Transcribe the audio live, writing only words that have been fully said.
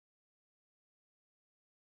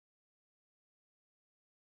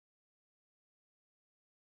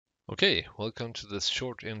Okay, welcome to this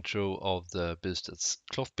short intro of the Bystedts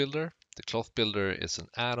Cloth Builder. The Cloth Builder is an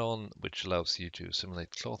add-on which allows you to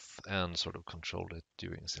simulate cloth and sort of control it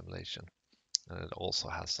during simulation. And it also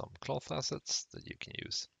has some cloth assets that you can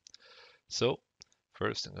use. So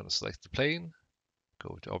first I'm going to select the plane,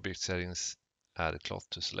 go to Object Settings, add a cloth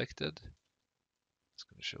to selected. It's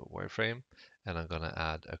going to show a wireframe, and I'm going to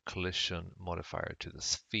add a collision modifier to the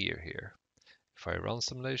sphere here. If I run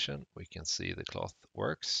simulation, we can see the cloth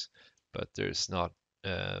works, but there's not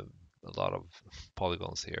a lot of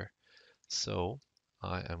polygons here. So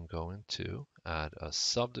I am going to add a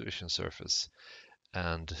subdivision surface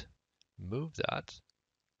and move that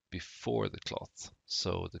before the cloth,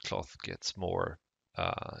 so the cloth gets more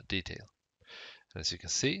detail. And as you can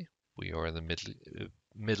see, we are in the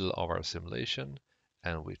middle of our simulation,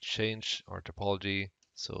 and we change our topology,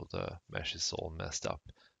 so the mesh is all messed up.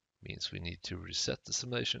 Means we need to reset the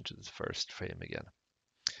simulation to the first frame again.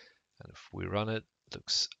 And if we run it, it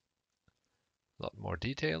looks a lot more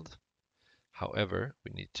detailed. However,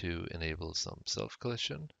 we need to enable some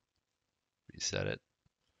self-collision, reset it,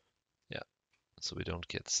 yeah, so we don't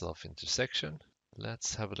get self-intersection.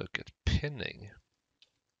 Let's have a look at pinning.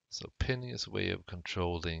 So pinning is a way of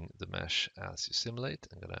controlling the mesh as you simulate.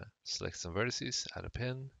 I'm gonna select some vertices, add a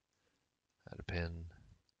pin, pin,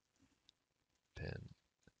 pin.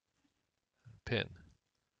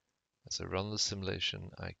 As I run the simulation,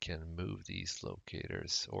 I can move these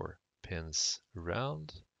locators or pins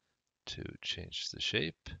around to change the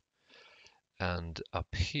shape. And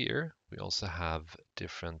up here, we also have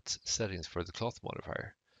different settings for the cloth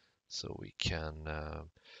modifier. So we can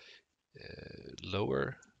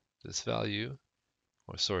lower this value,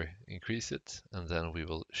 or sorry, increase it, and then we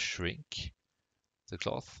will shrink the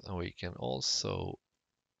cloth. And we can also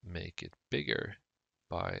make it bigger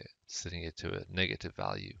by setting it to a negative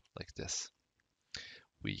value like this.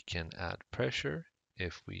 We can add pressure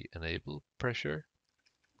if we enable pressure,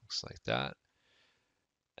 looks like that.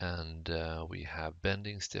 And we have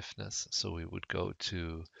bending stiffness, so we would go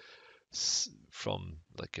to from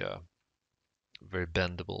like a very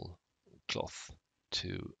bendable cloth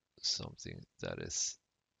to something that is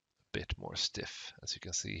a bit more stiff, as you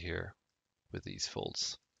can see here with these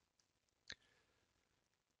folds.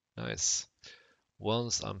 Nice.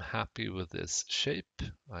 Once I'm happy with this shape,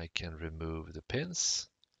 I can remove the pins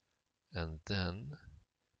and then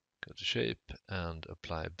go to shape and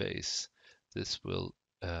apply base. This will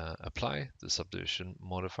apply the subdivision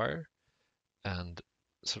modifier and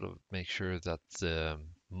sort of make sure that the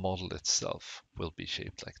model itself will be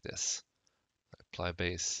shaped like this. Apply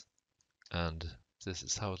base, and this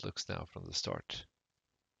is how it looks now from the start.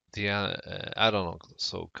 The add-on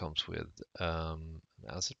also comes with an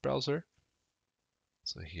asset browser.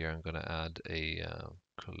 So here I'm going to add a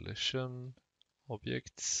collision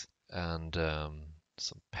objects and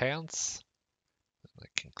some pants. I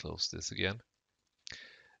can close this again.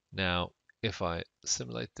 Now, if I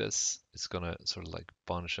simulate this, it's going to sort of like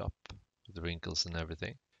bunch up the wrinkles and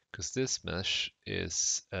everything, because this mesh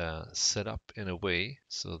is set up in a way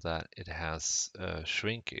so that it has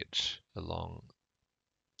shrinkage along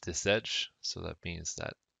this edge. So that means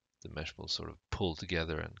that the mesh will sort of pull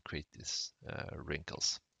together and create these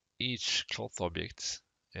wrinkles. Each cloth object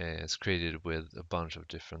is created with a bunch of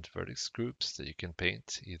different vertex groups that you can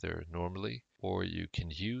paint either normally, or you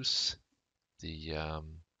can use the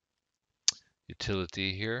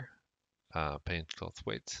utility here, paint cloth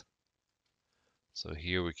weight. So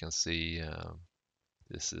here we can see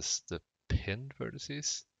this is the pinned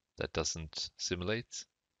vertices that doesn't simulate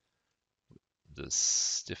the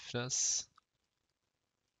stiffness,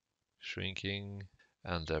 shrinking,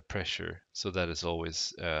 and pressure. So that is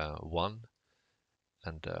always 1,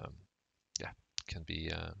 and yeah, can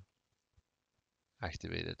be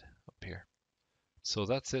activated up here. So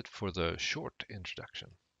that's it for the short introduction.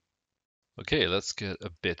 Okay, let's get a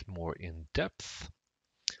bit more in depth.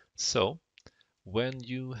 So when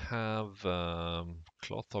you have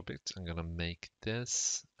cloth objects, I'm gonna make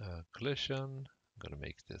this a collision. I'm gonna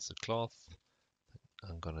make this a cloth.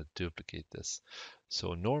 I'm gonna duplicate this.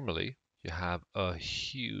 So normally you have a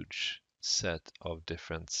huge set of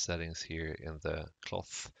different settings here in the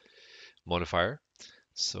cloth modifier.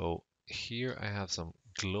 So here I have some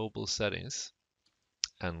global settings,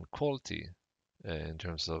 and quality in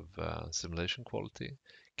terms of simulation quality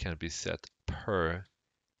can be set per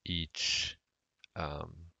each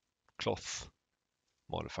cloth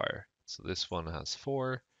modifier. So this one has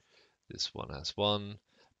 4, this one has 1,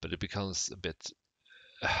 but it becomes a bit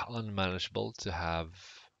unmanageable to have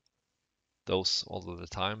those all of the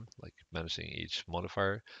time, like managing each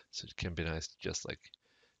modifier. So it can be nice to just like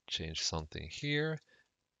change something here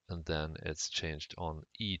and then it's changed on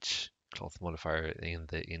each cloth modifier in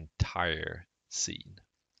the entire scene.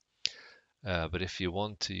 But if you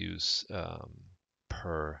want to use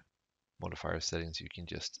per modifier settings, you can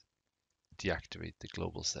just deactivate the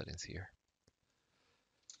global settings here.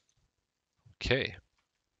 Okay.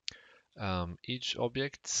 Each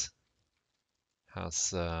object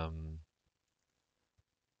has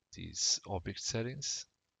these object settings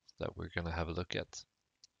that we're gonna have a look at.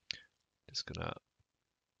 Just gonna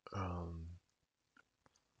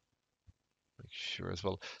make sure as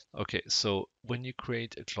well. Okay, so when you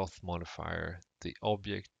create a cloth modifier, the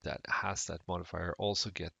object that has that modifier also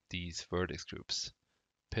get these vertex groups: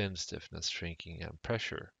 pin, stiffness, shrinking, and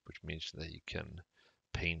pressure, which means that you can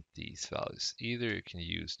paint these values. Either you can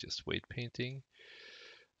use just weight painting,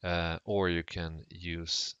 or you can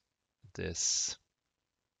use this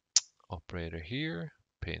operator here,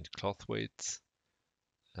 paint cloth weight,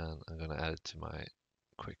 and I'm gonna add it to my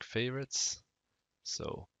quick favorites.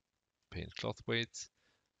 So paint cloth weight,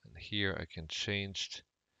 and here I can change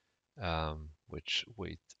which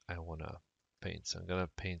weight I wanna paint. So I'm gonna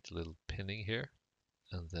paint a little pinning here,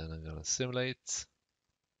 and then I'm gonna simulate.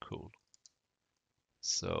 Cool.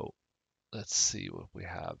 So let's see what we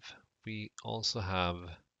have. We also have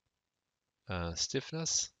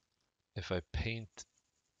stiffness. If I paint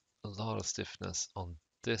a lot of stiffness on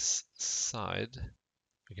this side,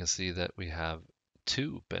 we can see that we have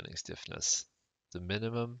two bending stiffness, the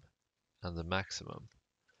minimum and the maximum.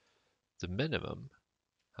 The minimum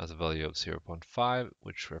has a value of 0.5,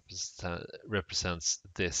 which represents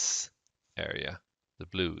this area, the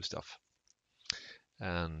blue stuff.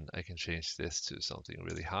 And I can change this to something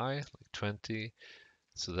really high, like 20.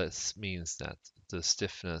 So this means that the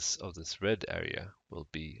stiffness of this red area will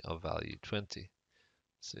be of value 20.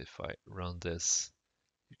 So if I run this,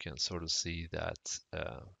 you can sort of see that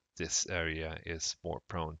this area is more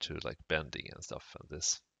prone to like bending and stuff, and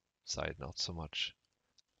this side not so much.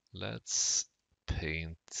 Let's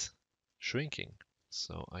paint shrinking.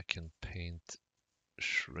 So I can paint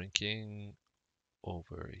shrinking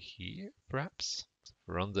over here, perhaps.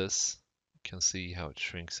 Run this, you can see how it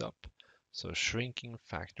shrinks up. So shrinking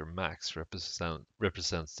factor max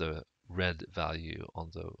represents the red value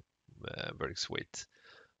on the vertex weight.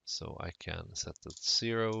 So I can set that to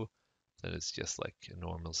 0, then it's just like a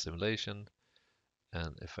normal simulation.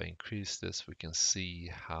 And if I increase this, we can see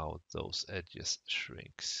how those edges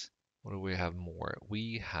shrinks. What do we have more?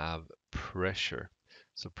 We have pressure.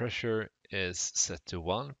 So pressure is set to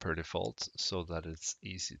 1 per default so that it's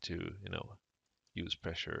easy to, use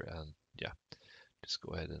pressure, and yeah, just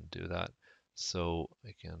go ahead and do that. So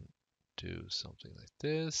I can do something like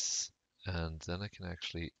this, and then I can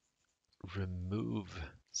actually remove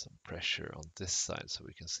some pressure on this side so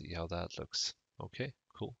we can see how that looks. Okay,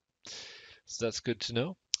 cool. So that's good to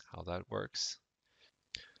know how that works.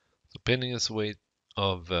 So pinning is a way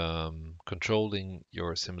of controlling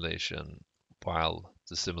your simulation while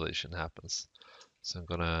the simulation happens. So I'm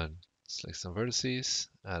gonna select some vertices,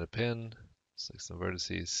 add a pin, select some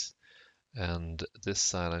vertices, and this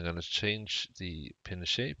side I'm gonna change the pin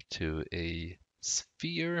shape to a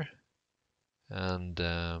sphere, and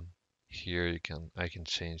here I can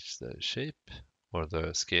change the shape, or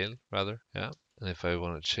the scale rather, yeah. And if I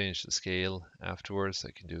want to change the scale afterwards,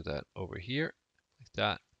 I can do that over here like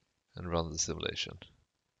that and run the simulation.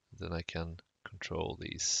 Then I can control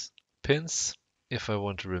these pins. If I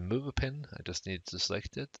want to remove a pin, I just need to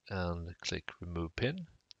select it and click remove pin.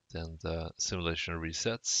 Then the simulation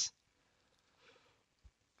resets.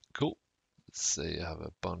 Cool. Let's say I have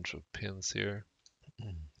a bunch of pins here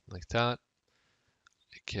like that.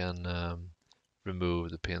 I can remove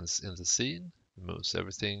the pins in the scene, removes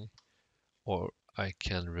everything, or I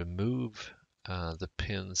can remove the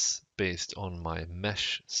pins based on my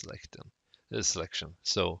mesh selection.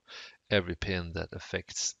 So every pin that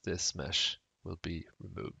affects this mesh will be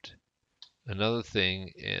removed. Another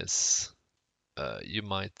thing is you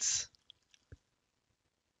might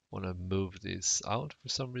want to move these out for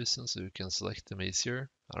some reason so you can select them easier.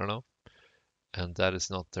 I don't know. And that is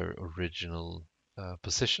not their original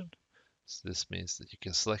position. So this means that you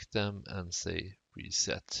can select them and say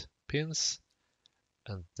reset pins,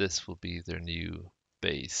 and this will be their new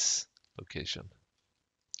base location.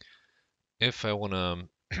 If I want to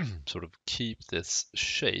sort of keep this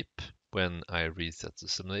shape when I reset the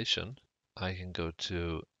simulation, I can go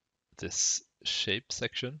to this shape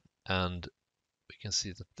section, and we can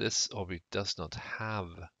see that this object does not have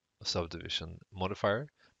a subdivision modifier,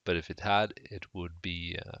 but if it had, it would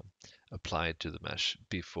be applied to the mesh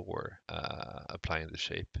before applying the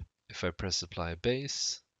shape. If I press apply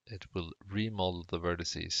base, it will remodel the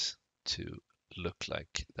vertices to look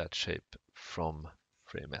like that shape from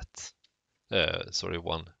frame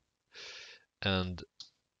 1. And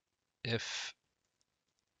if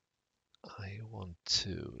I want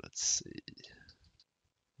to, let's see,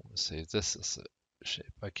 I want to save this as a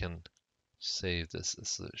shape. I can save this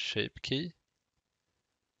as a shape key.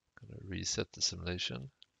 I'm going to reset the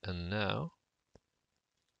simulation. And now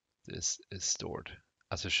this is stored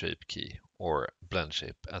as a shape key, or blend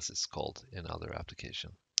shape as it's called in other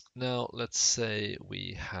applications. Now let's say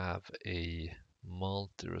we have a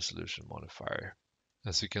multi-resolution modifier.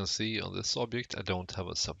 As you can see on this object, I don't have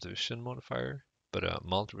a subdivision modifier, but a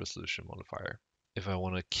multi-resolution modifier. If I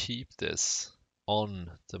want to keep this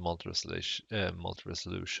on the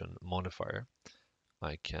multi-resolution modifier,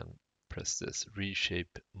 I can press this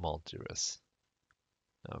reshape multi-res.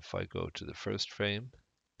 Now if I go to the first frame,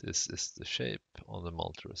 this is the shape on the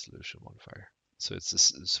multi-resolution modifier. So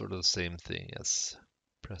it's sort of the same thing as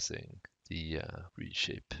pressing the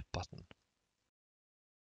reshape button.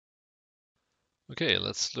 Okay,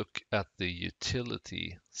 let's look at the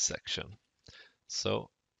utility section. So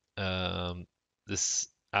this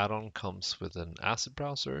add-on comes with an asset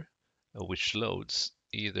browser, which loads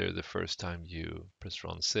either the first time you press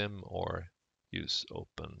run sim or use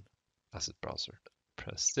open asset browser.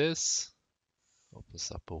 Press this,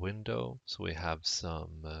 opens up a window. So we have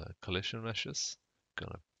some collision meshes.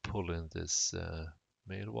 Gonna pull in this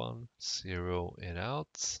male one, zero it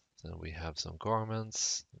out. Then we have some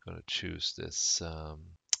garments. I'm gonna choose this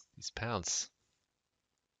these pants.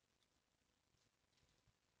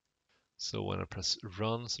 So when I press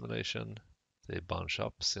run simulation, they bunch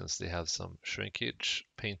up since they have some shrinkage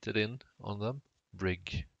painted in on them.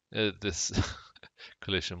 Rig. This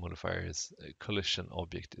collision modifier is collision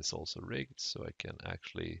object is also rigged, so I can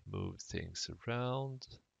actually move things around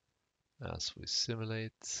as we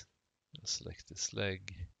simulate. Select this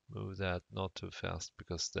leg, move that not too fast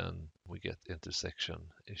because then we get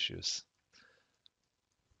intersection issues.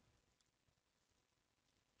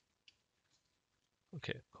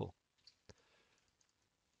 Okay, cool.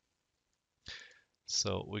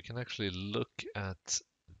 So we can actually look at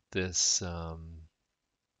this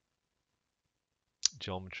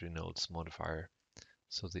geometry nodes modifier.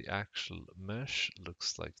 So the actual mesh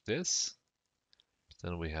looks like this.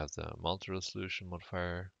 Then we have the multi-resolution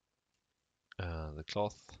modifier, the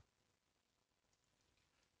cloth,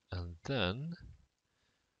 and then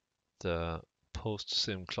the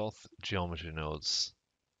post-sim cloth geometry nodes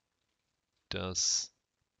does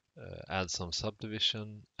add some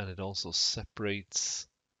subdivision, and it also separates.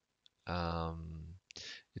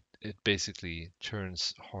 It basically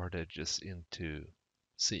turns hard edges into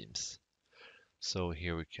seams. So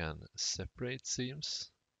here we can separate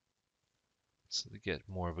seams so they get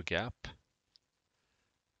more of a gap.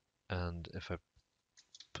 And if I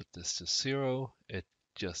put this to 0, it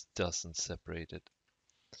just doesn't separate it.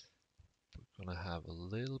 We're gonna have a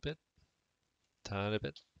little bit, tiny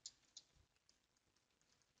bit,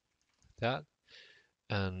 that.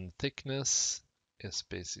 And thickness is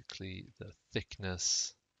basically the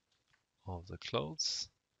thickness of the clothes.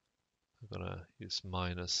 I'm gonna use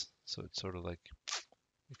minus, so it sort of like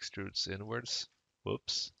extrudes inwards.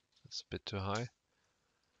 Whoops, that's a bit too high.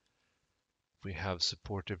 We have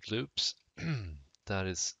supportive loops. That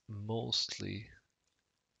is mostly,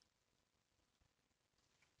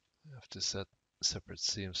 I have to set separate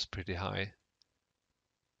seams pretty high.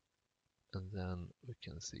 And then we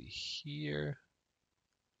can see here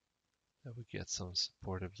that we get some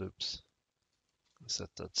supportive loops. Set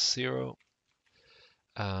that 0.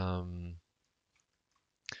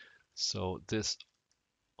 So this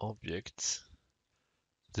object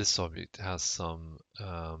has some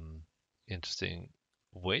interesting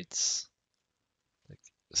weights, like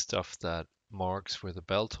stuff that marks where the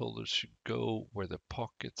belt holders should go, where the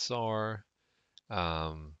pockets are,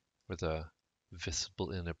 where the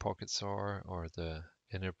visible inner pockets are, or the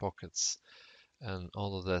inner pockets, and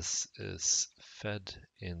all of this is fed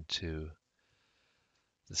into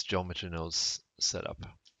this geometry nodes setup.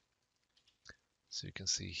 So you can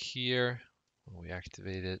see here when we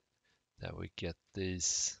activate it that we get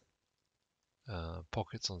these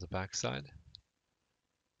pockets on the backside.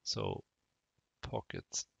 So pocket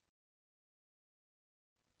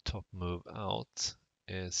top move out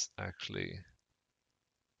is actually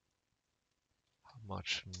how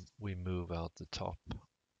much we move out the top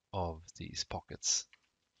of these pockets.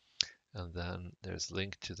 And then there's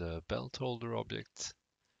link to the belt holder object.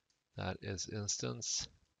 That is instance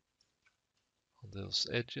on those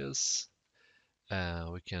edges.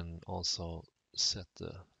 We can also set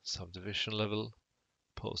the subdivision level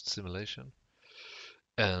post simulation.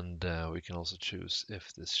 And we can also choose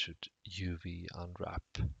if this should UV unwrap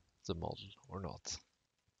the model or not.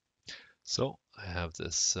 So I have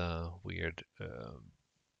this weird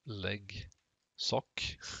leg sock,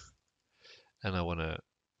 and I want to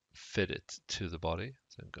fit it to the body.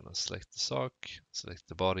 So I'm going to select the sock, select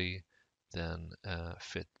the body, then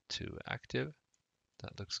fit to active.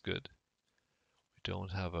 That looks good. We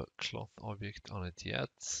don't have a cloth object on it yet.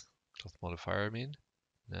 Cloth modifier, I mean.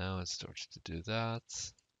 Now it starts to do that.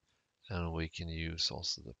 And we can use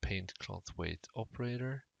also the paint cloth weight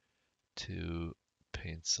operator to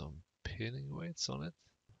paint some pinning weights on it.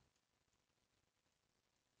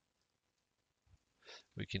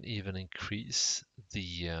 We can even increase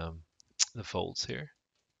the folds here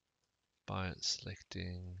by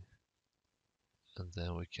selecting, and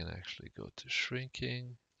then we can actually go to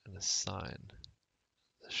shrinking and assign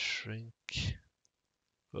the shrink.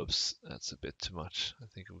 Oops, that's a bit too much. I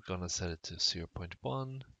think we're gonna set it to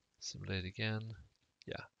 0.1, simulate again.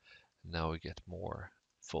 Yeah, now we get more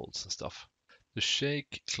folds and stuff. The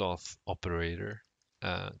shake cloth operator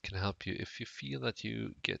can help you if you feel that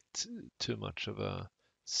you get too much of a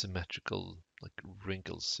symmetrical like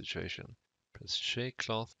wrinkles situation. Press shake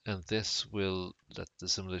cloth, and this will let the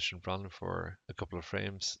simulation run for a couple of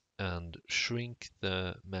frames and shrink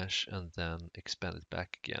the mesh and then expand it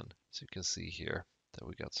back again. So you can see here that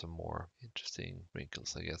we got some more interesting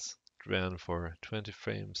wrinkles, I guess. It ran for 20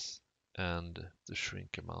 frames and the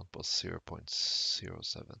shrink amount was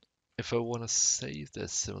 0.07. If I want to save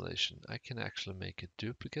this simulation, I can actually make a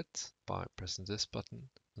duplicate by pressing this button.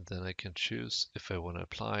 And then I can choose if I want to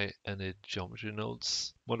apply any geometry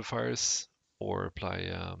nodes modifiers or apply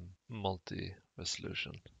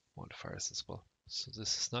multi-resolution modifiers as well. So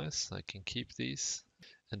this is nice. I can keep these.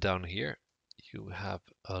 And down here, you have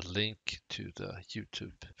a link to the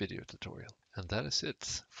YouTube video tutorial. And that is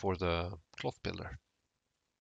it for the cloth builder.